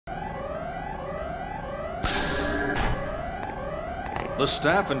The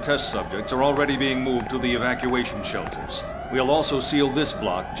staff and test subjects are already being moved to the evacuation shelters. We'll also seal this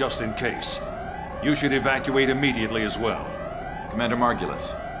block just in case. You should evacuate immediately as well. Commander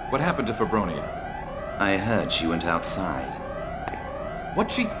Margulis, what happened to Fabronia? I heard she went outside.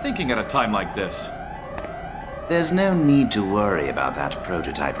 What's she thinking at a time like this? There's no need to worry about that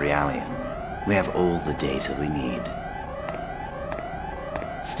prototype Realian. We have all the data we need.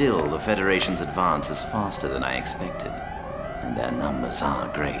 Still, the Federation's advance is faster than I expected, and their numbers are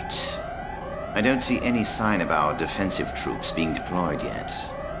great. I don't see any sign of our defensive troops being deployed yet.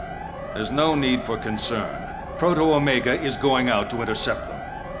 There's no need for concern. Proto-Omega is going out to intercept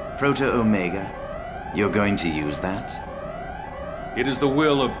them. Proto-Omega? You're going to use that? It is the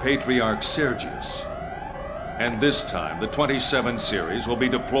will of Patriarch Sergius. And this time, the 27 series will be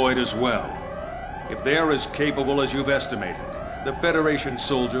deployed as well. If they're as capable as you've estimated, the Federation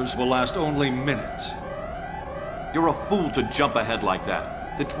soldiers will last only minutes. You're a fool to jump ahead like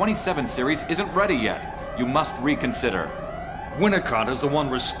that. The 27 series isn't ready yet. You must reconsider. Winnicott is the one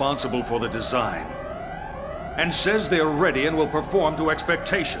responsible for the design, and says they're ready and will perform to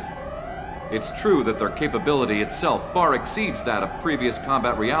expectation. It's true that their capability itself far exceeds that of previous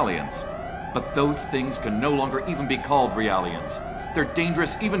combat Realians. But those things can no longer even be called Realians. They're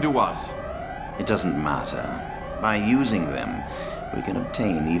dangerous even to us. It doesn't matter. By using them, we can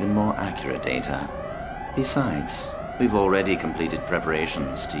obtain even more accurate data. Besides, we've already completed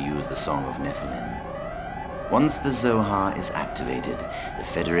preparations to use the Song of Nephilim. Once the Zohar is activated, the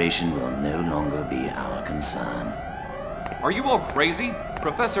Federation will no longer be our concern. Are you all crazy?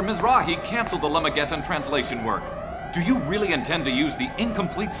 Professor Mizrahi canceled the Lemageddon translation work. Do you really intend to use the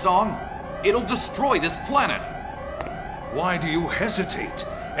incomplete song? It'll destroy this planet! Why do you hesitate?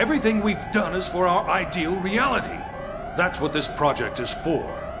 Everything we've done is for our ideal reality. That's what this project is for.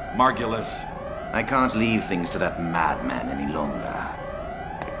 Margulis. I can't leave things to that madman any longer.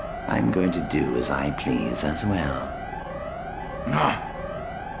 I'm going to do as I please as well. Ah.